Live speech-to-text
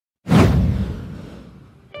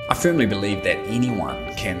I firmly believe that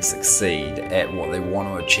anyone can succeed at what they want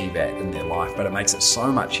to achieve at in their life, but it makes it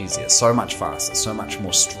so much easier, so much faster, so much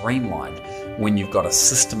more streamlined when you've got a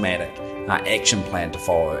systematic action plan to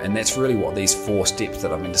follow. And that's really what these 4 steps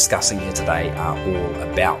that I've been discussing here today are all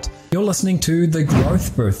about. You're listening to The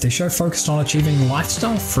Growth Booth, the show focused on achieving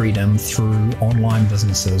lifestyle freedom through online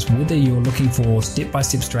businesses. Whether you're looking for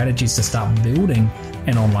step-by-step strategies to start building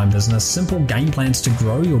an online business, simple game plans to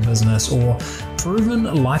grow your business, or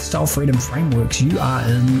proven lifestyle freedom frameworks, you are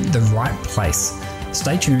in the right place.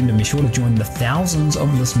 Stay tuned and be sure to join the thousands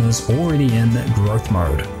of listeners already in growth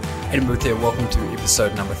mode. Adam Booth here, welcome to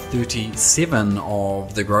episode number 37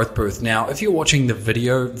 of The Growth Booth. Now, if you're watching the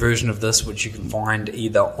video version of this, which you can find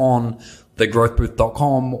either on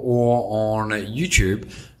thegrowthbooth.com or on YouTube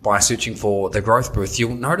by searching for The Growth Booth,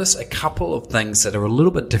 you'll notice a couple of things that are a little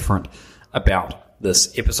bit different about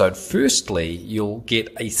this episode. Firstly, you'll get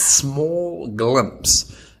a small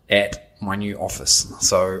glimpse at my new office.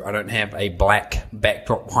 So I don't have a black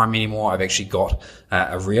backdrop behind me anymore. I've actually got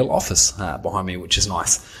a real office behind me, which is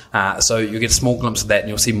nice. So you'll get a small glimpse of that, and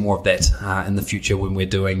you'll see more of that in the future when we're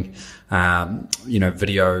doing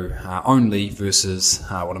video only versus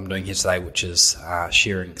what I'm doing here today, which is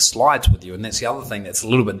sharing slides with you. And that's the other thing that's a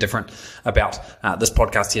little bit different about this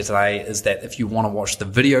podcast here today, is that if you want to watch the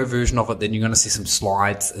video version of it, then you're going to see some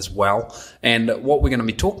slides as well. And what we're going to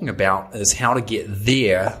be talking about is how to get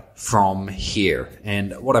there from here.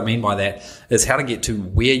 And what I mean by that is how to get to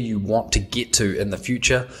where you want to get to in the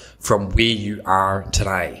future from where you are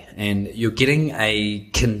today. And you're getting a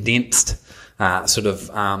condensed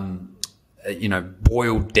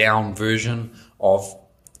boiled down version of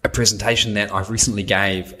a presentation that I recently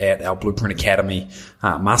gave at our Blueprint Academy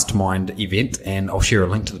mastermind event. And I'll share a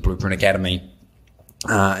link to the Blueprint Academy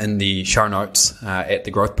in the show notes at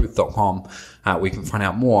thegrowthbooth.com where you can find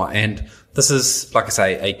out more. And this is, like I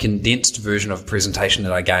say, a condensed version of a presentation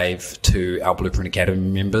that I gave to our Blueprint Academy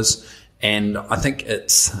members. And I think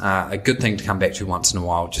it's a good thing to come back to once in a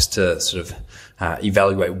while, just to sort of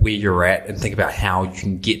evaluate where you're at and think about how you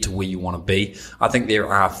can get to where you want to be. I think there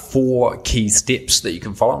are 4 key steps that you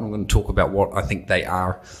can follow. I'm going to talk about what I think they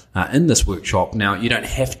are in this workshop. Now, you don't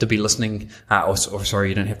have to be listening, you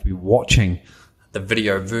don't have to be watching the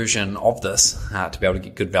video version of this to be able to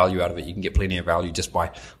get good value out of it. You can get plenty of value just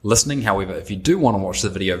by listening. However, if you do want to watch the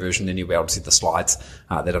video version, then you'll be able to see the slides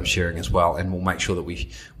that I'm sharing as well. And we'll make sure that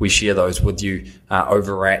we share those with you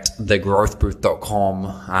over at thegrowthbooth.com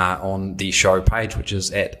on the show page, which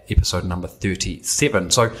is at episode number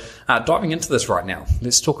 37. So diving into this right now,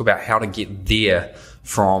 let's talk about how to get there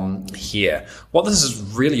from here. What this is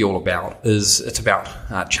really all about is it's about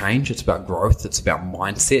change, it's about growth, it's about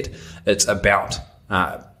mindset, it's about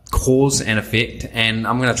cause and effect. And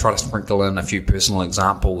I'm going to try to sprinkle in a few personal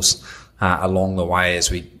examples along the way as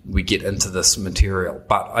we get into this material.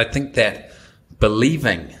 But I think that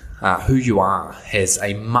believing who you are has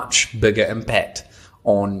a much bigger impact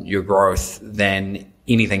on your growth than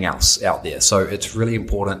anything else out there. So it's really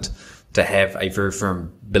important to have a very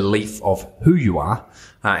firm belief of who you are.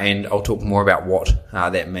 And I'll talk more about what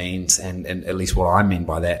that means and at least what I mean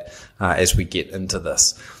by that as we get into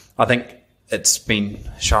this. I think it's been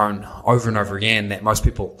shown over and over again that most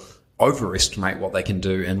people overestimate what they can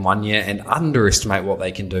do in 1 year and underestimate what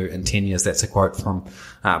they can do in 10 years. That's a quote from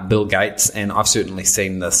Bill Gates, and I've certainly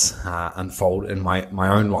seen this unfold in my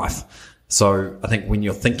own life. So I think when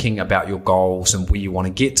you're thinking about your goals and where you want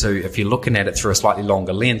to get to, if you're looking at it through a slightly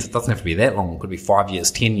longer lens, it doesn't have to be that long. It could be 5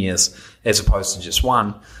 years, 10 years, as opposed to just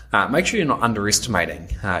one. Make sure you're not underestimating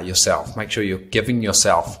yourself. Make sure you're giving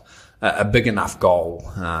yourself a big enough goal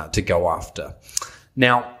to go after.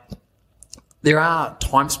 Now, there are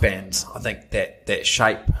time spans, I think, that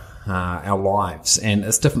shape our lives, and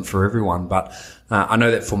it's different for everyone. But I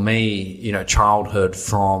know that for me, childhood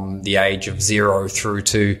from the age of 0 through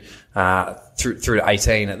to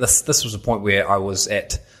 18. This was a point where I was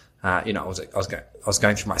at, I was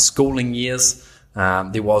going through my schooling years.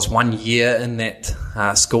 There was 1 year in that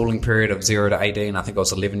schooling period of 0 to 18. I think I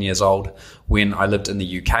was 11 years old when I lived in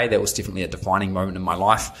the UK. That was definitely a defining moment in my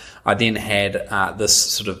life. I then had this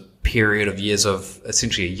sort of period of years of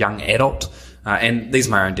essentially a young adult. And these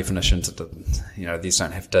are my own definitions. These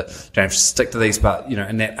don't have to stick to these, but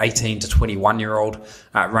in that 18 to 21 year old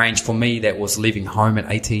range, for me, that was leaving home at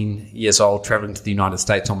 18 years old, traveling to the United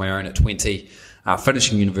States on my own at 20,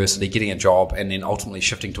 finishing university, getting a job, and then ultimately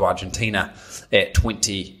shifting to Argentina at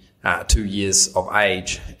 22 years of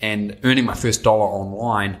age and earning my first dollar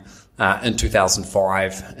online in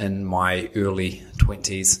 2005 in my early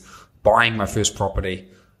 20s, buying my first property,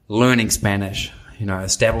 learning Spanish,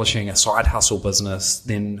 establishing a side hustle business,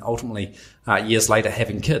 then ultimately years later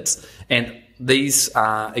having kids. And these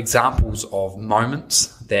are examples of moments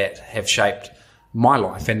that have shaped my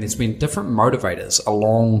life, and there's been different motivators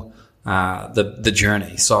along the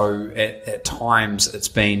journey. So at times it's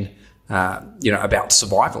been about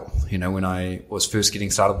survival. When I was first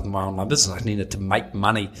getting started with my online business, I needed to make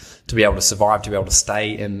money to be able to survive, to be able to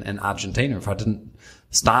stay in Argentina. If I didn't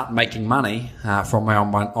start making money from my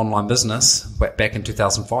online business back in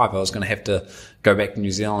 2005, I was going to have to go back to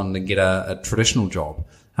New Zealand and get a traditional job.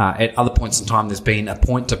 At other points in time, there's been a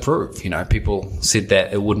point to prove. People said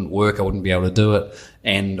that it wouldn't work, I wouldn't be able to do it,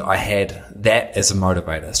 and I had that as a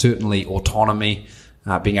motivator. Certainly autonomy,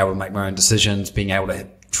 being able to make my own decisions, being able to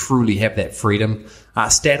truly have that freedom.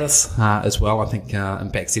 Status as well, I think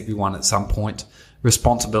impacts everyone at some point.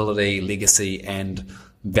 Responsibility, legacy, and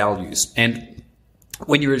values. And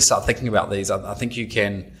when you really start thinking about these, I think you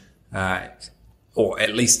can, or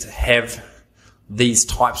at least have these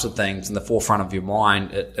types of things in the forefront of your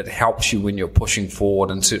mind. It helps you when you're pushing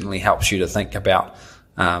forward, and certainly helps you to think about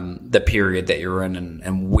the period that you're in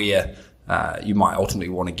and where you might ultimately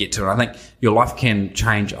want to get to. And I think your life can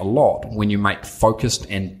change a lot when you make focused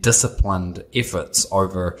and disciplined efforts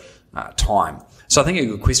over time. So I think a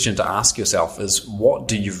good question to ask yourself is, what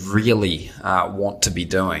do you really want to be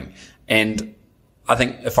doing? And I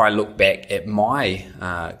think if I look back at my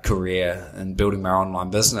career in building my online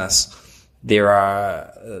business, there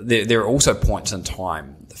are also points in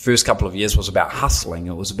time. The first couple of years was about hustling.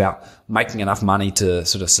 It was about making enough money to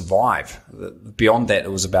sort of survive. Beyond that,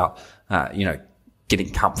 it was about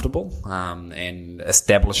getting comfortable and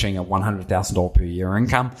establishing a $100,000 per year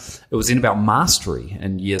income. It was then about mastery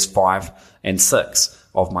in years 5 and 6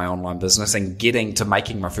 of my online business, and getting to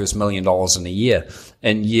making my first $1 million in a year.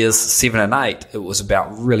 In years 7 and 8, it was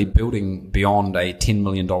about really building beyond a $10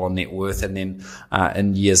 million net worth. And then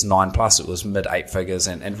in years 9 plus, it was mid 8 figures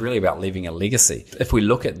and really about leaving a legacy. If we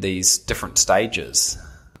look at these different stages,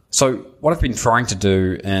 so what I've been trying to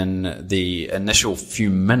do in the initial few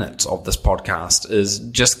minutes of this podcast is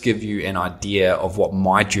just give you an idea of what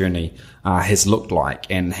my journey has looked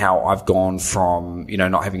like, and how I've gone from,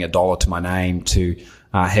 not having a dollar to my name to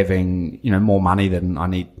having, more money than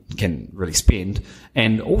I can really spend,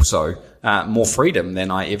 and also more freedom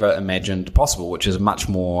than I ever imagined possible, which is a much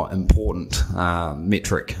more important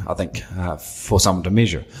metric, I think, for someone to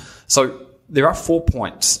measure. So there are 4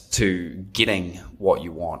 points to getting what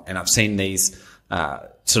you want, and I've seen these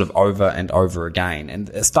sort of over and over again. And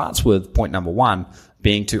it starts with point number 1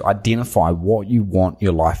 being to identify what you want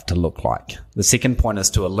your life to look like. The second point is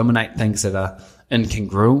to eliminate things that are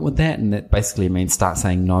incongruent with that, and that basically means start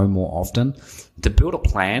saying no more often. To build a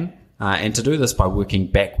plan, and to do this by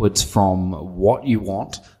working backwards from what you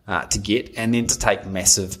want to get, and then to take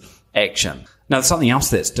massive action. Now, there's something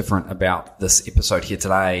else that's different about this episode here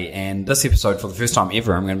today, and this episode, for the first time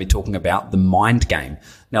ever, I'm going to be talking about the mind game.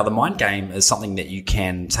 Now, the mind game is something that you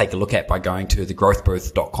can take a look at by going to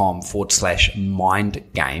thegrowthbooth.com/mind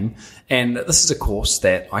game. And this is a course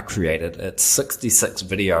that I created. It's 66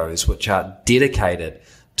 videos, which are dedicated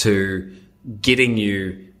to getting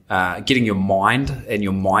your mind and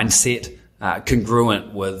your mindset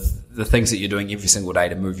congruent with the things that you're doing every single day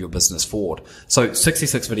to move your business forward. So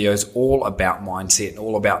 66 videos all about mindset,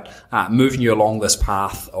 all about moving you along this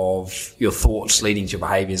path of your thoughts leading to your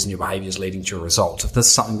behaviors, and your behaviors leading to your results. If this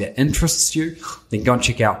is something that interests you, then go and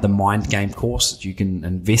check out the Mind Game course. You can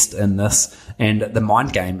invest in this, and the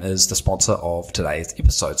Mind Game is the sponsor of today's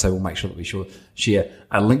episode. So we'll make sure that we share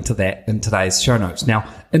a link to that in today's show notes. Now,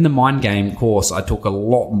 in the Mind Game course, I talk a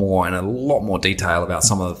lot more in a lot more detail about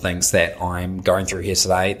some of the things that I'm going through here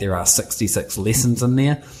today. There are 66 lessons in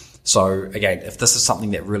there. So again, if this is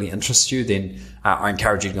something that really interests you, then I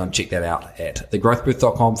encourage you to go and check that out at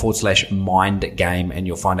thegrowthbooth.com/mind game, and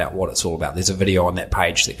you'll find out what it's all about. There's a video on that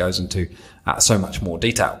page that goes into so much more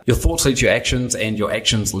detail. Your thoughts lead to your actions, and your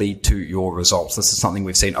actions lead to your results. This is something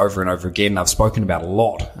we've seen over and over again. I've spoken about a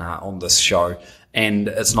lot on this show, and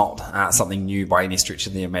it's not something new by any stretch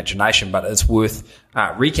of the imagination, but it's worth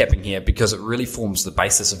recapping here because it really forms the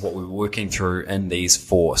basis of what we're working through in these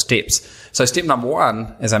 4 steps. So step number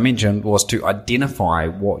 1, as I mentioned, was to identify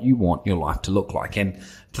what you want your life to look like, and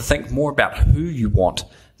to think more about who you want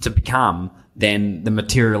to become than the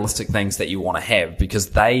materialistic things that you want to have,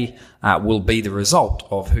 because they will be the result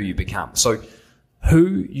of who you become. So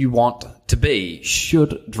who you want to be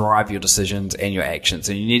should drive your decisions and your actions,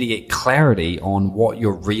 and you need to get clarity on what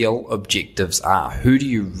your real objectives are. Who do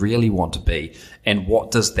you really want to be, and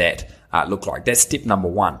what does that look like? That's step number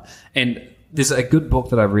 1. And there's a good book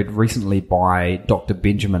that I read recently by Dr.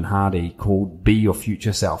 Benjamin Hardy called Be Your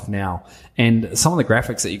Future Self Now. And some of the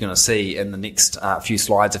graphics that you're going to see in the next few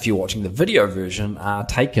slides, if you're watching the video version, are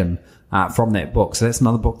taken from that book. So that's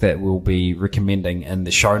another book that we'll be recommending in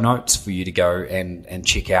the show notes for you to go and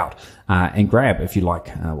check out and grab if you like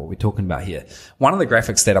what we're talking about here. One of the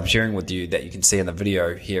graphics that I'm sharing with you that you can see in the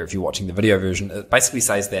video here, if you're watching the video version, it basically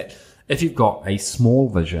says that if you've got a small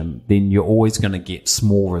vision, then you're always going to get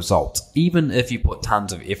small results, even if you put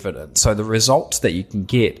tons of effort in. So the results that you can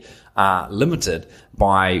get are limited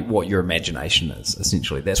by what your imagination is,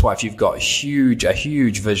 essentially. That's why if you've got a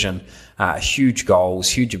huge vision, huge goals,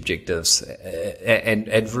 huge objectives,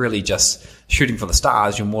 and really just shooting for the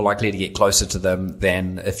stars, you're more likely to get closer to them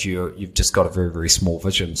than if you've just got a very, very small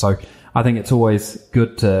vision. So I think it's always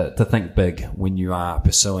good to think big when you are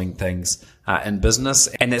pursuing things in business.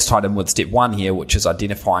 And that's tied in with step 1 here, which is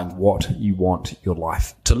identifying what you want your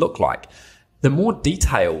life to look like. The more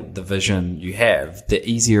detailed the vision you have, the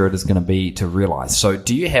easier it is going to be to realize. So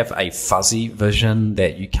do you have a fuzzy vision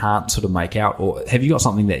that you can't sort of make out? Or have you got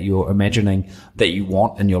something that you're imagining that you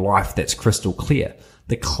want in your life that's crystal clear?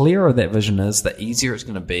 The clearer that vision is, the easier it's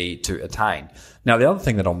going to be to attain. Now, the other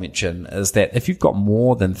thing that I'll mention is that if you've got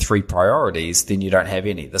more than 3 priorities, then you don't have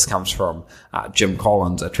any. This comes from Jim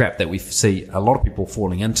Collins. A trap that we see a lot of people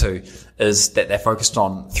falling into is that they're focused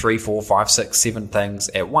on 3, 4, 5, 6, 7 things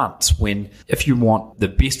at once, when if you want the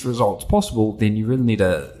best results possible, then you really need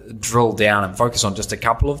to drill down and focus on just a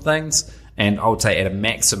couple of things. And I would say at a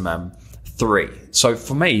maximum 3. So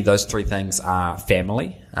for me, those 3 things are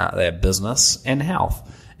family, they're business, and health.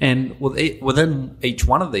 And within each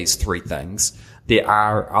one of these 3 things, there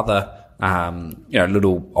are other,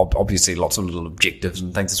 obviously lots of little objectives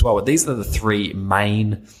and things as well. But these are the 3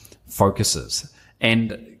 main focuses.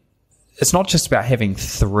 And it's not just about having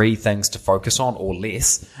 3 things to focus on or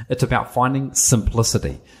less. It's about finding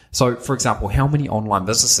simplicity. So, for example, how many online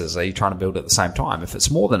businesses are you trying to build at the same time? If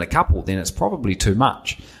it's more than a couple, then it's probably too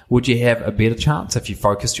much. Would you have a better chance if you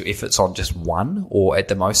focused your efforts on just 1 or at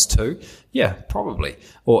the most 2? Yeah, probably.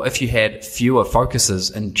 Or if you had fewer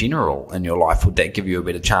focuses in general in your life, would that give you a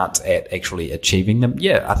better chance at actually achieving them?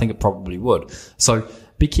 Yeah, I think it probably would. So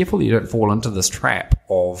be careful that you don't fall into this trap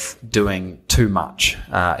of doing too much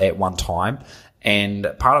at one time.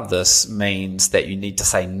 And part of this means that you need to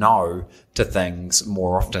say no to things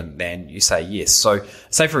more often than you say yes. So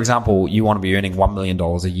say, for example, you want to be earning $1 million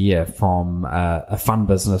a year from a fun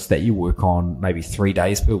business that you work on maybe 3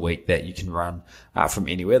 days per week that you can run from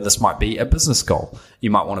anywhere. This might be a business goal. You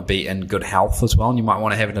might want to be in good health as well, and you might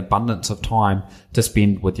want to have an abundance of time to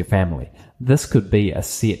spend with your family. This could be a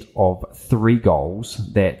set of 3 goals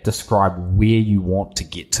that describe where you want to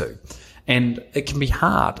get to. And it can be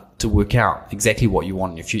hard to work out exactly what you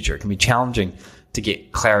want in your future. It can be challenging to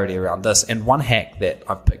get clarity around this. And one hack that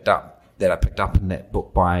I picked up in that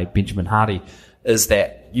book by Benjamin Hardy is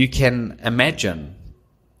that you can imagine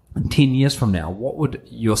 10 years from now, what would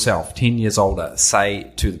yourself 10 years older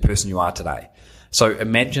say to the person you are today? So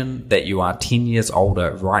imagine that you are 10 years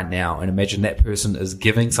older right now, and imagine that person is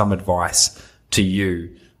giving some advice to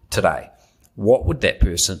you today. What would that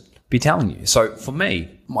person be telling you? So for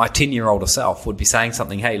me, my 10-year-older self would be saying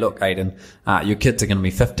something, hey, look, Aiden, your kids are going to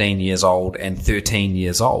be 15 years old and 13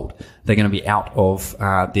 years old. They're going to be out of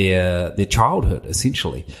their childhood,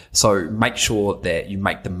 essentially. So make sure that you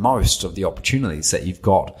make the most of the opportunities that you've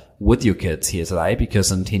got with your kids here today, because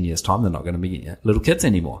in 10 years' time, they're not going to be little kids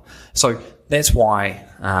anymore. So that's why,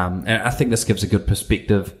 and I think this gives a good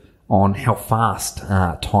perspective on how fast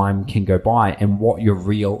time can go by and what your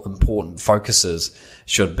real important focuses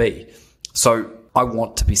should be. So I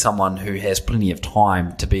want to be someone who has plenty of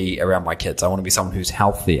time to be around my kids. I want to be someone who's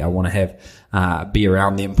healthy. I want to have be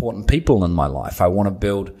around the important people in my life. I want to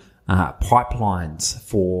build pipelines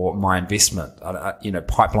for my investment,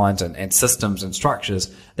 pipelines and systems and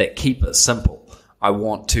structures that keep it simple. I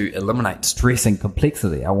want to eliminate stress and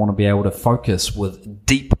complexity. I want to be able to focus with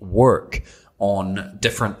deep work on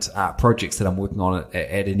different projects that I'm working on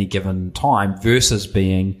at any given time versus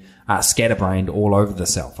being scatterbrained all over the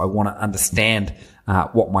self. I want to understand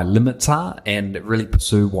what my limits are and really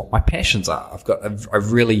pursue what my passions are. I've got a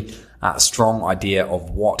really strong idea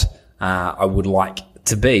of what I would like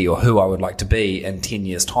to be, or who I would like to be in 10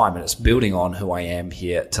 years' time, and it's building on who I am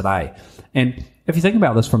here today. And if you think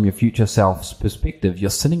about this from your future self's perspective, you're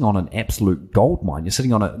sitting on an absolute gold mine. You're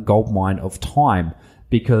sitting on a gold mine of time,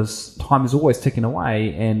 because time is always ticking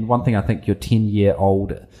away. And one thing I think your 10-year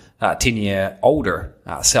older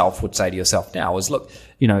self would say to yourself now is, look,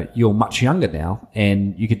 you're much younger now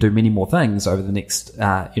and you could do many more things over the next,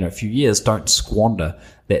 few years. Don't squander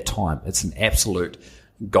that time. It's an absolute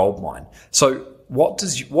goldmine. So what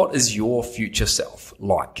is your future self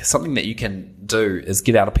like? Something that you can do is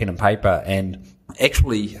get out a pen and paper and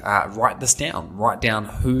actually write this down. Write down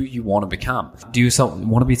who you want to become. Do you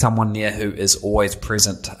want to be someone there who is always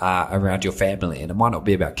present around your family? And it might not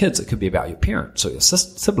be about kids. It could be about your parents or your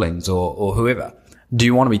siblings or whoever. Do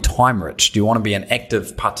you want to be time rich? Do you want to be an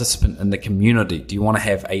active participant in the community? Do you want to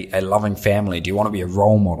have a loving family? Do you want to be a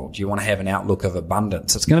role model? Do you want to have an outlook of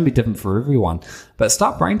abundance? It's going to be different for everyone. But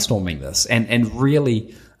start brainstorming this and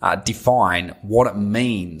really define what it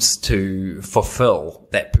means to fulfill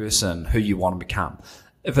that person who you want to become.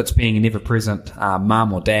 If it's being a never-present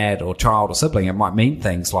mum or dad or child or sibling, it might mean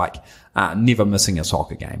things like never missing a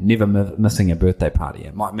soccer game, never missing a birthday party.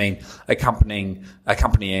 It might mean accompanying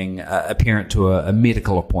a parent to a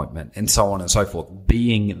medical appointment, and so on and so forth.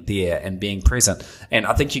 Being there and being present. And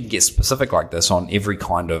I think you can get specific like this on every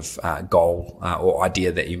kind of goal or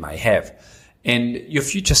idea that you may have. And your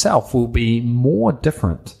future self will be more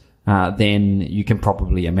different than you can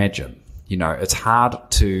probably imagine. It's hard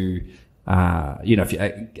to...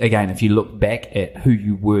 if you look back at who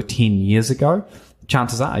you were 10 years ago,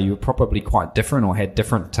 chances are you were probably quite different or had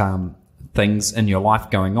different things in your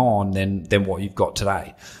life going on than what you've got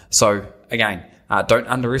today. So again, don't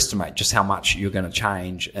underestimate just how much you're going to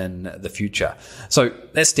change in the future. So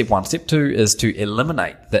that's step one. Step two is to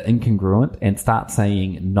eliminate the incongruent and start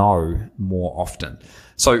saying no more often.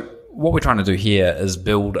 So what we're trying to do here is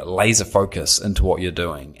build laser focus into what you're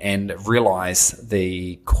doing and realize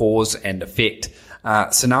the cause and effect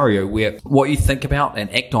scenario where what you think about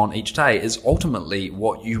and act on each day is ultimately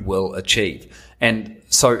what you will achieve. And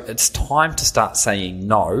so it's time to start saying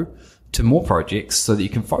no to more projects so that you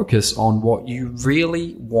can focus on what you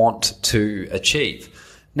really want to achieve.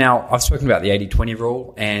 Now, I've spoken about the 80-20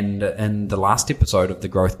 rule, and in the last episode of the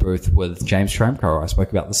Growth Booth with James Tramko, I spoke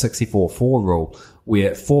about the 64-4 rule,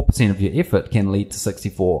 where 4% of your effort can lead to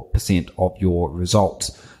 64% of your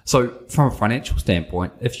results. So from a financial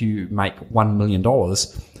standpoint, if you make $1 million,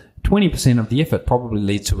 20% of the effort probably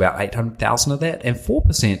leads to about 800,000 of that, and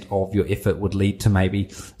 4% of your effort would lead to maybe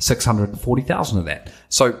 640,000 of that.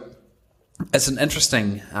 So it's an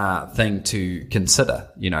interesting thing to consider.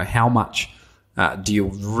 How much do you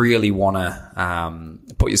really want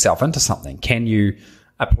to put yourself into something? Can you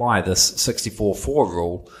apply this 64-4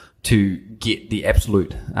 rule to get the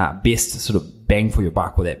absolute best sort of bang for your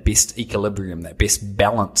buck, or that best equilibrium, that best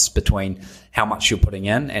balance between how much you're putting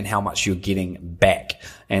in and how much you're getting back?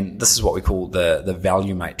 And this is what we call the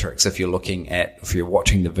value matrix. If you're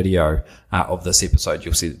watching the video of this episode,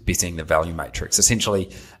 you'll be seeing the value matrix. Essentially,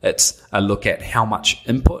 it's a look at how much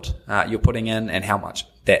input you're putting in and how much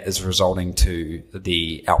that is resulting to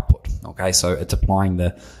the output. Okay, so it's applying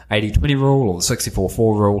the 80-20 rule or the 64-4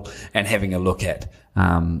 rule and having a look at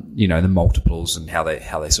the multiples and how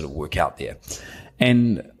they sort of work out there.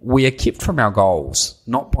 And we are kept from our goals,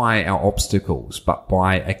 not by our obstacles, but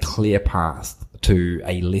by a clear path to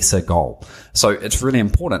a lesser goal. So it's really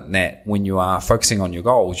important that when you are focusing on your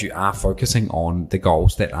goals, you are focusing on the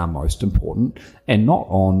goals that are most important and not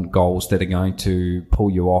on goals that are going to pull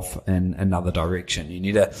you off in another direction. You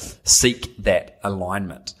need to seek that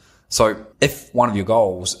alignment. So if one of your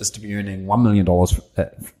goals is to be earning $1 million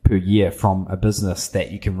per year from a business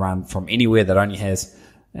that you can run from anywhere that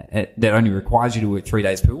only requires you to work 3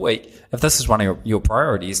 days per week, if this is one of your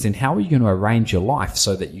priorities, then how are you going to arrange your life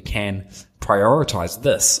so that you can prioritize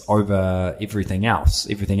this over everything else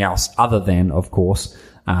other than, of course,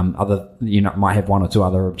 might have one or two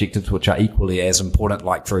other objectives which are equally as important,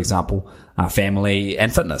 like, for example, family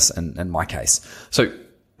and fitness in my case. So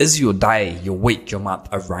is your day, your week, your month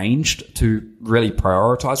arranged to really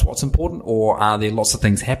prioritize what's important, or are there lots of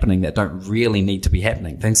things happening that don't really need to be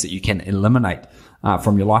happening, things that you can eliminate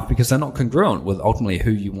from your life because they're not congruent with ultimately who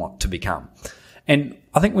you want to become? And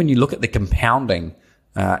I think when you look at the compounding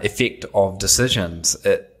effect of decisions,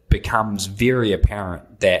 it becomes very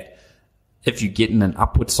apparent that if you get in an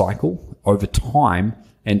upward cycle over time,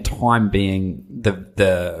 and time being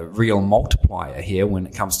the real multiplier here when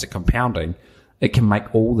it comes to compounding, it can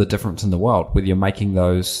make all the difference in the world, whether you're making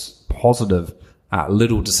those positive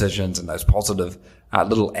little decisions and those positive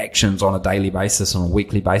little actions on a daily basis, on a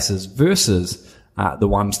weekly basis, versus the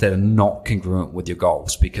ones that are not congruent with your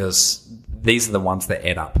goals, because these are the ones that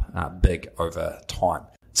add up big over time.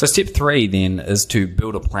 So step 3 then is to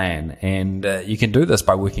build a plan, and you can do this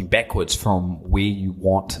by working backwards from where you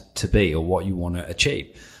want to be or what you want to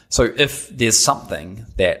achieve. So if there's something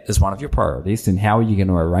that is one of your priorities, then how are you going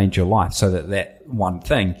to arrange your life so that that one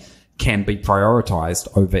thing can be prioritized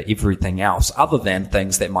over everything else, other than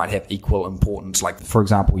things that might have equal importance, like, for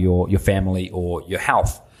example, your family or your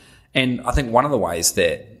health? And I think one of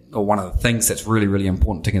the things that's really, really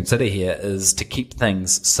important to consider here is to keep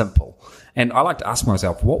things simple. And I like to ask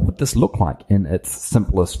myself, what would this look like in its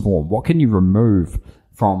simplest form? What can you remove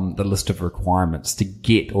from the list of requirements to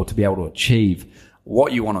get or to be able to achieve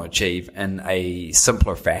what you want to achieve in a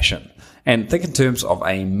simpler fashion? And think in terms of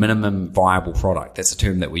a minimum viable product. That's a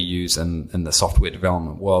term that we use in the software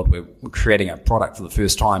development world. We're creating a product for the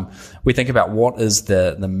first time. We think about what is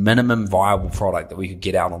the minimum viable product that we could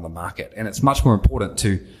get out on the market. And it's much more important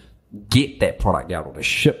to get that product out or to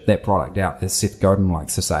ship that product out, as Seth Godin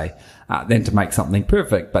likes to say, than to make something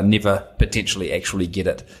perfect, but never potentially actually get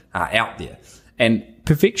it out there. And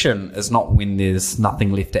perfection is not when there's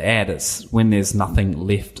nothing left to add. It's when there's nothing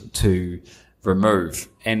left to remove.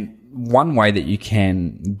 And one way that you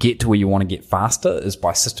can get to where you want to get faster is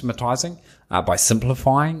by systematizing, by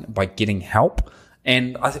simplifying, by getting help.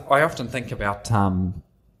 And I often think about, starting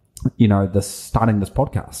this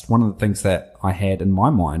podcast. One of the things that I had in my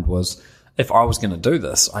mind was, if I was going to do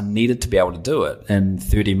this, I needed to be able to do it in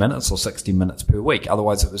 30 minutes or 60 minutes per week.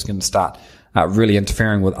 Otherwise, it was going to start really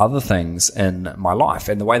interfering with other things in my life.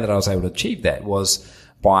 And the way that I was able to achieve that was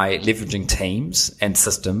by leveraging teams and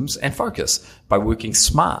systems and focus, by working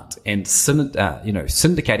smart and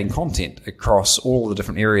syndicating content across all the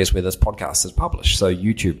different areas where this podcast is published. So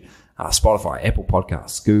YouTube, Spotify, Apple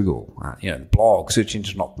Podcasts, Google, blog, search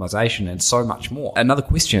engine optimization, and so much more. Another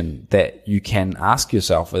question that you can ask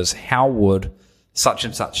yourself is, how would such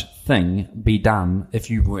and such thing be done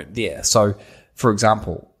if you weren't there? So, for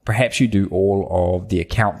example, perhaps you do all of the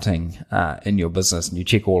accounting in your business and you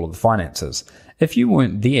check all of the finances. If you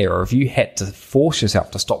weren't there, or if you had to force yourself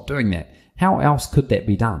to stop doing that, how else could that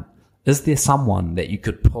be done? Is there someone that you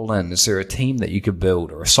could pull in? Is there a team that you could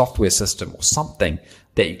build, or a software system, or something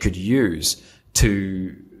that you could use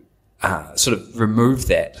to sort of remove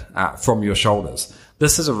that from your shoulders?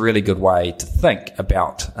 This is a really good way to think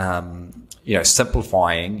about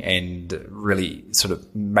simplifying and really sort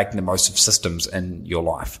of making the most of systems in your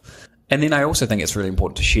life. And then I also think it's really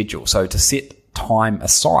important to schedule. So to set time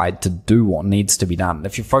aside to do what needs to be done.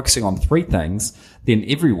 If you're focusing on 3 things, then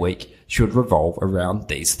every week should revolve around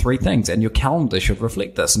these 3 things, and your calendar should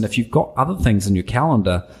reflect this. And if you've got other things in your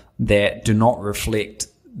calendar that do not reflect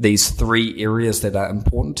these 3 areas that are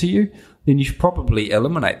important to you, then you should probably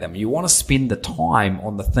eliminate them. You want to spend the time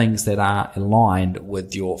on the things that are aligned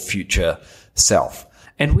with your future self.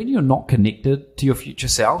 And when you're not connected to your future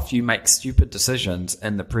self, you make stupid decisions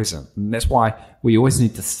in the present. And that's why we always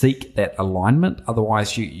need to seek that alignment.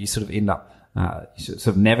 Otherwise, you sort of end up sort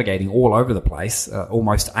of navigating all over the place,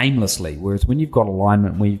 almost aimlessly. Whereas when you've got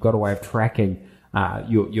alignment, when you've got a way of tracking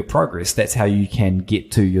your progress, that's how you can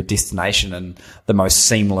get to your destination in the most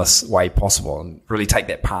seamless way possible, and really take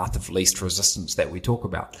that path of least resistance that we talk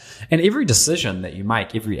about. And every decision that you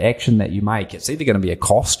make, every action that you make, it's either going to be a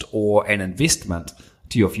cost or an investment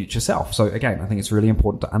to your future self. So again, I think it's really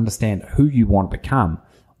important to understand who you want to become,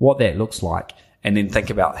 what that looks like, and then think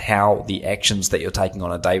about how the actions that you're taking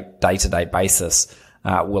on a day-to-day basis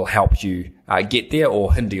will help you get there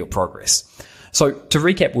or hinder your progress. So to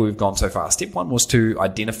recap where we've gone so far, step 1 was to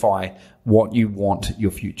identify what you want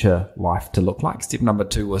your future life to look like. Step number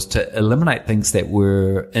 2 was to eliminate things that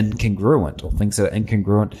were incongruent, or things that are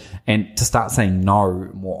incongruent, and to start saying no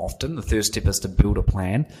more often. The third step is to build a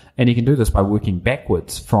plan, and you can do this by working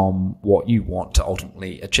backwards from what you want to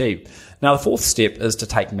ultimately achieve. Now, the 4th step is to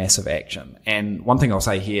take massive action. And one thing I'll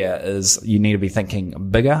say here is you need to be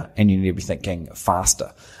thinking bigger and you need to be thinking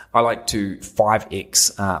faster. I like to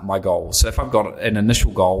 5x my goals. So if I've got an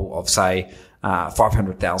initial goal of, say,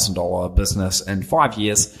 $500,000 business in 5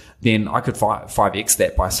 years, then I could 5x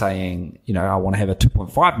that by saying, I want to have a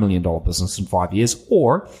 $2.5 million business in 5 years,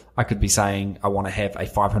 or I could be saying I want to have a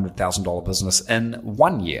 $500,000 business in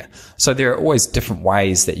 1 year. So there are always different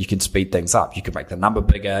ways that you can speed things up. You could make the number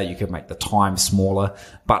bigger, you could make the time smaller,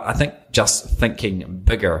 but I think just thinking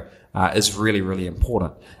bigger is really, really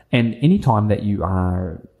important. And anytime that you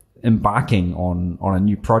are embarking on a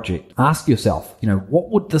new project, ask yourself,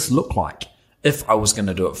 what would this look like if I was going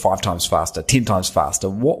to do it 5 times faster, 10 times faster?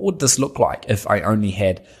 What would this look like if I only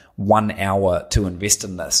had 1 hour to invest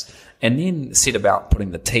in this? And then set about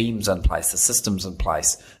putting the teams in place, the systems in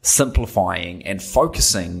place, simplifying and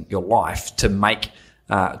focusing your life to make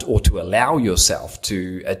or to allow yourself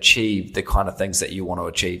to achieve the kind of things that you want to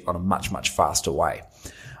achieve on a much, much faster way.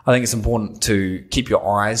 I think it's important to keep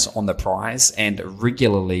your eyes on the prize and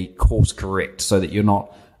regularly course correct so that you're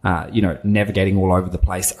not navigating all over the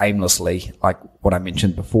place aimlessly, like what I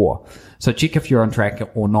mentioned before. So check if you're on track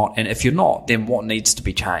or not. And if you're not, then what needs to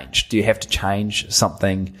be changed? Do you have to change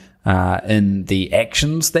something in the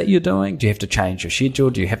actions that you're doing? Do you have to change your schedule?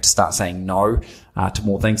 Do you have to start saying no to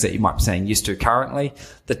more things that you might be saying yes to currently?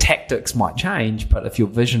 The tactics might change, but if your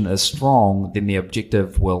vision is strong, then the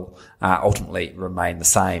objective will ultimately remain the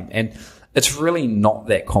same. And it's really not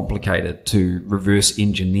that complicated to reverse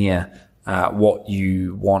engineer what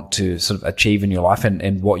you want to sort of achieve in your life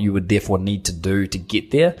and what you would therefore need to do to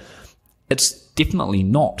get there. It's definitely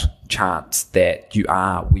not chance that you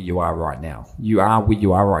are where you are right now. You are where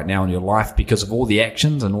you are right now in your life because of all the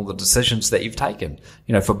actions and all the decisions that you've taken.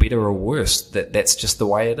 For better or worse, that's just the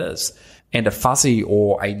way it is. And a fuzzy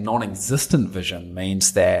or a non-existent vision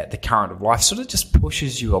means that the current of life sort of just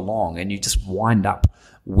pushes you along and you just wind up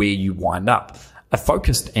where you wind up. A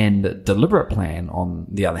focused and deliberate plan, on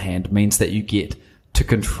the other hand, means that you get to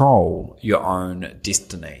control your own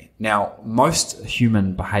destiny. Now, most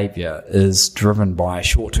human behavior is driven by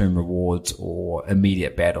short-term rewards or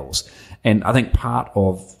immediate battles. And I think part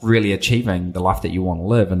of really achieving the life that you want to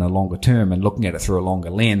live in the longer term and looking at it through a longer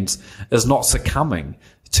lens is not succumbing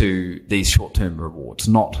to these short-term rewards,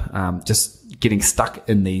 not just getting stuck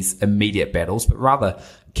in these immediate battles, but rather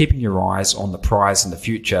keeping your eyes on the prize in the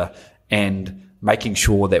future and making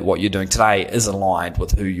sure that what you're doing today is aligned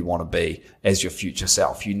with who you want to be as your future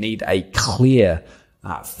self. You need a clear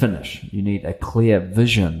finish. You need a clear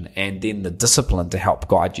vision and then the discipline to help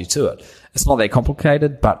guide you to it. It's not that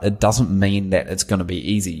complicated, but it doesn't mean that it's going to be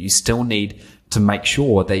easy. You still need to make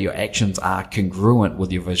sure that your actions are congruent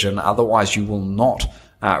with your vision. Otherwise, you will not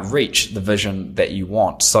reach the vision that you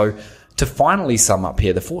want. So to finally sum up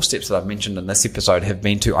here, the 4 steps that I've mentioned in this episode have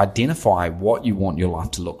been to identify what you want your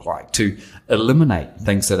life to look like, to eliminate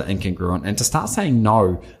things that are incongruent, and to start saying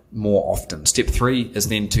no more often. Step 3 is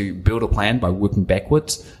then to build a plan by working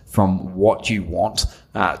backwards from what you want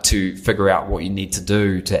to figure out what you need to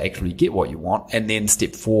do to actually get what you want. And then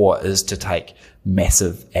step 4 is to take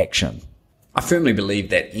massive action. I firmly believe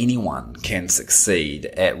that anyone can succeed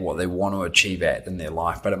at what they want to achieve in their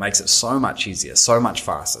life, but it makes it so much easier, so much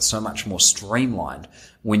faster, so much more streamlined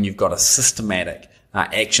when you've got a systematic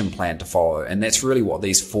action plan to follow. And that's really what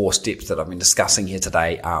these 4 steps that I've been discussing here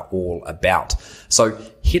today are all about. So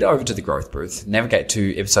head over to the Growth Booth, navigate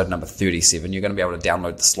to episode number 37. You're going to be able to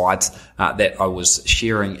download the slides that I was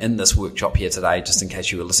sharing in this workshop here today, just in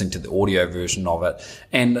case you were listening to the audio version of it.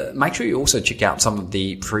 And make sure you also check out some of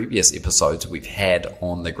the previous episodes we've had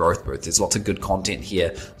on the Growth Booth. There's lots of good content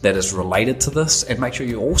here that is related to this. And make sure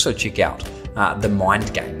you also check out the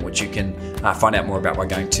Mind Game, which you can find out more about by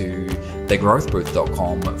going to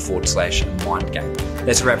thegrowthbooth.com/mind game.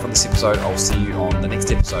 That's a wrap on this episode. I'll see you on the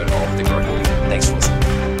next episode of The Growth Booth. Thanks for listening.